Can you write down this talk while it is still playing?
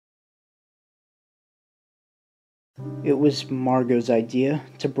It was Margot's idea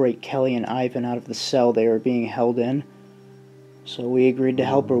to break Kelly and Ivan out of the cell they were being held in, so we agreed to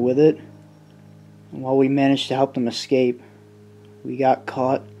help her with it. And while we managed to help them escape, we got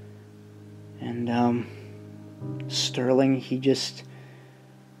caught, and Sterling, he just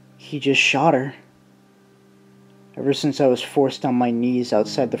shot her. Ever since I was forced on my knees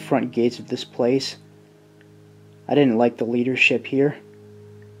outside the front gates of this place, I didn't like the leadership here.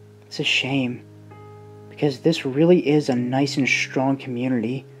 It's a shame, because this really is a nice and strong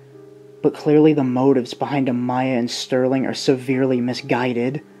community, but clearly the motives behind Amaya and Sterling are severely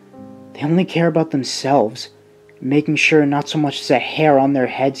misguided. They only care about themselves, making sure not so much as a hair on their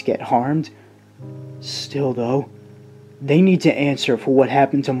heads get harmed. Still though, they need to answer for what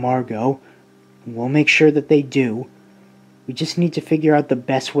happened to Margot. We'll make sure that they do. We just need to figure out the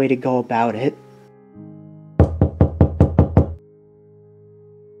best way to go about it.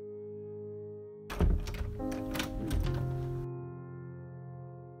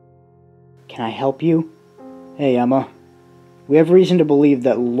 Can I help you? Hey, Emma. We have reason to believe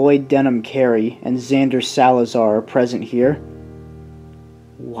that Lloyd Denham Carey and Xander Salazar are present here.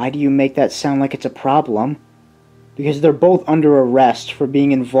 Why do you make that sound like it's a problem? Because they're both under arrest for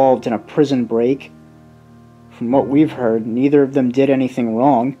being involved in a prison break. From what we've heard, neither of them did anything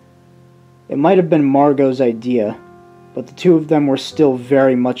wrong. It might have been Margot's idea, but the two of them were still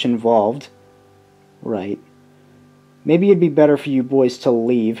very much involved. Right. Maybe it'd be better for you boys to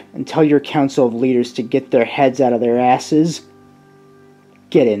leave and tell your council of leaders to get their heads out of their asses.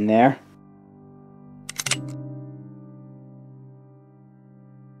 Get in there.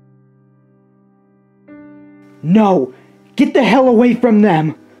 No! Get the hell away from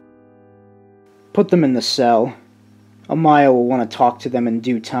them! Put them in the cell. Amaya will want to talk to them in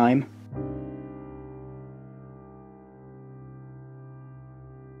due time.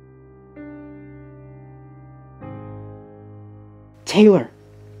 Taylor!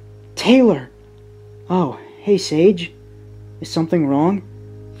 Taylor! Oh, hey Sage. Is something wrong?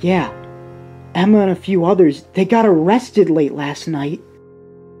 Yeah. Emma and a few others, they got arrested late last night.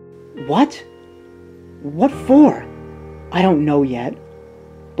 What? What for? I don't know yet.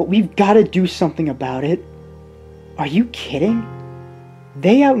 But we've got to do something about it. Are you kidding?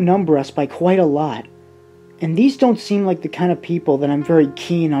 They outnumber us by quite a lot. And these don't seem like the kind of people that I'm very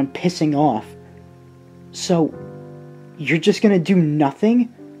keen on pissing off. So, you're just gonna do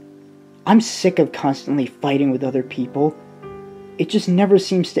nothing? I'm sick of constantly fighting with other people. It just never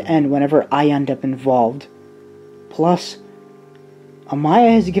seems to end whenever I end up involved. Plus,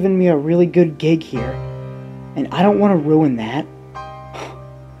 Amaya has given me a really good gig here, and I don't want to ruin that.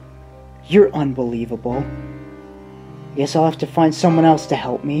 You're unbelievable. Guess I'll have to find someone else to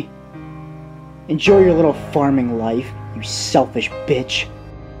help me. Enjoy your little farming life, you selfish bitch.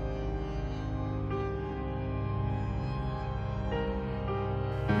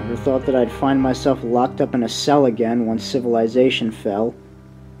 Never thought that I'd find myself locked up in a cell again once civilization fell.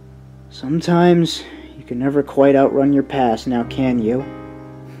 Sometimes you can never quite outrun your past, now can you?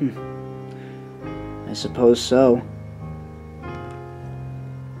 I suppose so.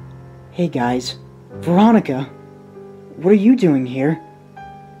 Hey guys, Veronica, what are you doing here?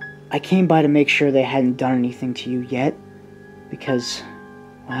 I came by to make sure they hadn't done anything to you yet, because,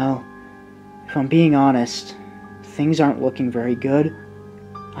 well, if I'm being honest, things aren't looking very good.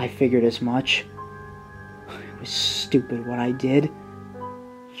 I figured as much. It was stupid what I did.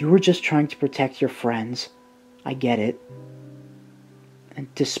 You were just trying to protect your friends. I get it. And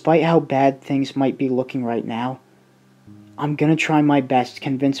despite how bad things might be looking right now, I'm gonna try my best to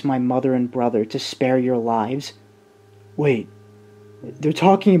convince my mother and brother to spare your lives. Wait, they're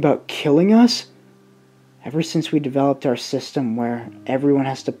talking about killing us? Ever since we developed our system where everyone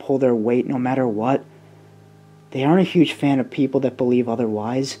has to pull their weight no matter what, they aren't a huge fan of people that believe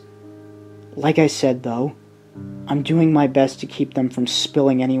otherwise. Like I said though, I'm doing my best to keep them from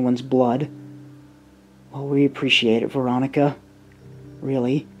spilling anyone's blood. Well, we appreciate it, Veronica.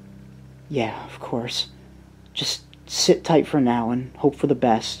 Really? Yeah, of course. Just sit tight for now and hope for the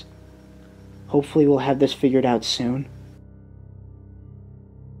best. Hopefully we'll have this figured out soon.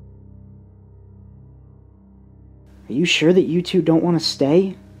 Are you sure that you two don't want to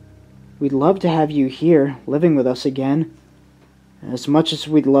stay? We'd love to have you here, living with us again. As much as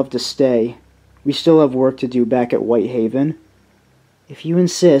we'd love to stay, we still have work to do back at Whitehaven. If you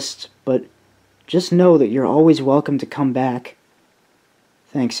insist, but just know that you're always welcome to come back.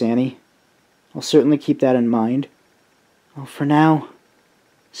 Thanks, Annie. I'll certainly keep that in mind. Well, for now,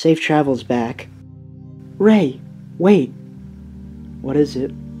 safe travels back. Ray, wait. What is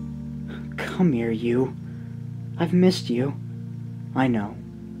it? Come here, you. I've missed you. I know.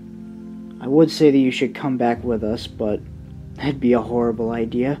 I would say that you should come back with us, but that'd be a horrible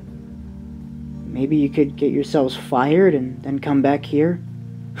idea. Maybe you could get yourselves fired and then come back here?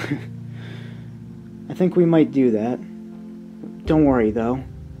 I think we might do that. Don't worry, though.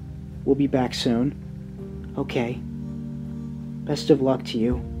 We'll be back soon. Okay. Best of luck to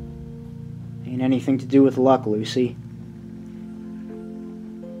you. Ain't anything to do with luck, Lucy.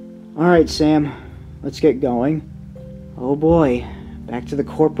 Alright, Sam. Let's get going. Oh boy. Back to the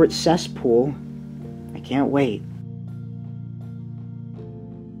corporate cesspool. I can't wait.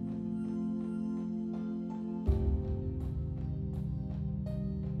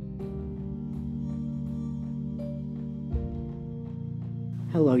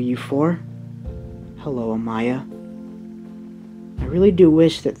 Hello, you four. Hello, Amaya. I really do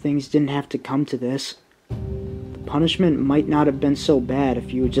wish that things didn't have to come to this. The punishment might not have been so bad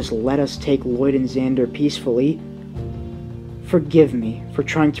if you would just let us take Lloyd and Xander peacefully. Forgive me for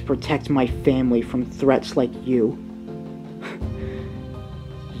trying to protect my family from threats like you.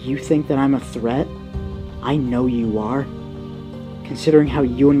 You think that I'm a threat? I know you are. Considering how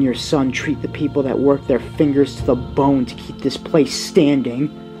you and your son treat the people that work their fingers to the bone to keep this place standing.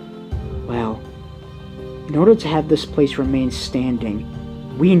 Well, in order to have this place remain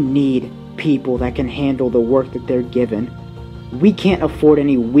standing, we need people that can handle the work that they're given. We can't afford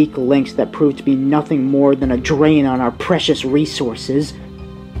any weak links that prove to be nothing more than a drain on our precious resources.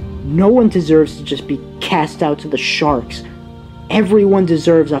 No one deserves to just be cast out to the sharks. Everyone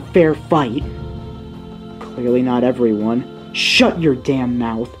deserves a fair fight. Clearly not everyone. Shut your damn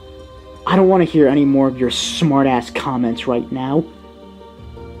mouth. I don't want to hear any more of your smart-ass comments right now.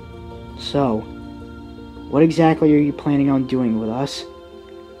 So, what exactly are you planning on doing with us?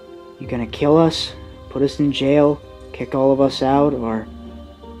 You gonna kill us, put us in jail, kick all of us out, or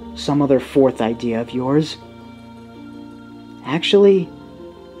some other fourth idea of yours? Actually,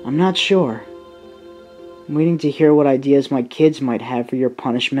 I'm not sure. I'm waiting to hear what ideas my kids might have for your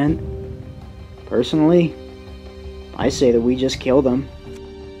punishment. Personally, I say that we just kill them.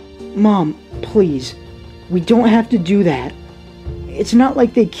 Mom, please. We don't have to do that. It's not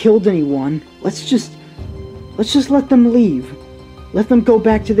like they killed anyone. Let's just let them leave. Let them go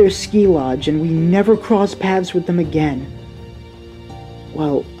back to their ski lodge and we never cross paths with them again.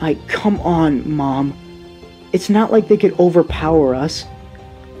 Well, come on, Mom. It's not like they could overpower us.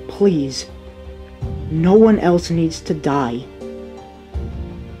 Please. No one else needs to die.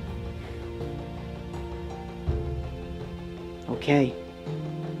 Okay.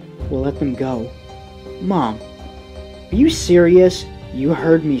 We'll let them go. Mom, are you serious? You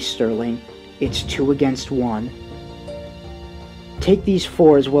heard me, Sterling. It's 2 against 1. Take these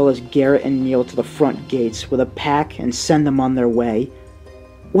 4 as well as Garrett and Neil to the front gates with a pack and send them on their way.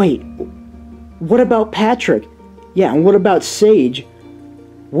 Wait, what about Patrick? Yeah, and what about Sage?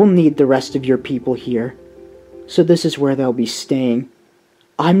 We'll need the rest of your people here. So this is where they'll be staying.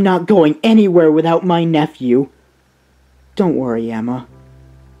 I'm not going anywhere without my nephew. Don't worry, Emma.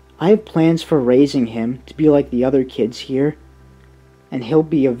 I have plans for raising him to be like the other kids here, and he'll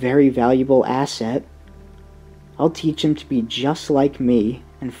be a very valuable asset. I'll teach him to be just like me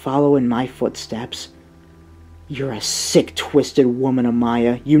and follow in my footsteps. You're a sick, twisted woman,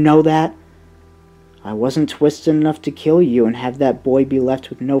 Amaya. You know that? I wasn't twisted enough to kill you and have that boy be left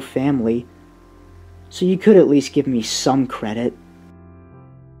with no family, so you could at least give me some credit.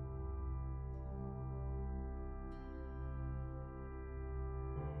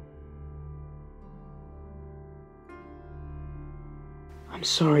 I'm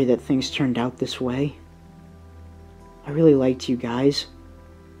sorry that things turned out this way. I really liked you guys.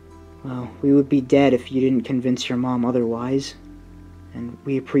 Well, we would be dead if you didn't convince your mom otherwise, and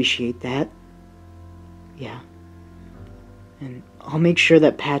we appreciate that. Yeah. And I'll make sure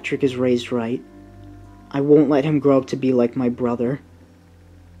that Patrick is raised right. I won't let him grow up to be like my brother.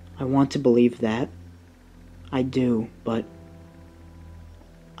 I want to believe that. I do, but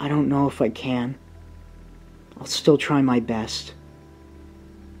I don't know if I can. I'll still try my best.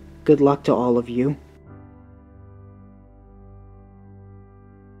 Good luck to all of you.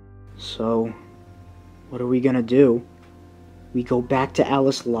 So, what are we gonna do? We go back to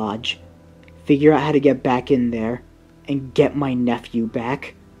Alice Lodge, figure out how to get back in there, and get my nephew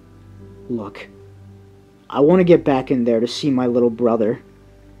back? Look, I want to get back in there to see my little brother,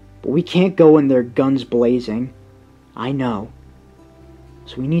 but we can't go in there guns blazing. I know.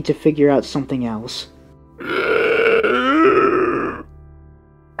 So we need to figure out something else.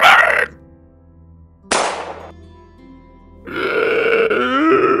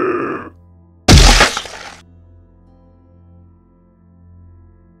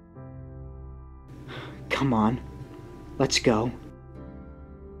 Come on, let's go.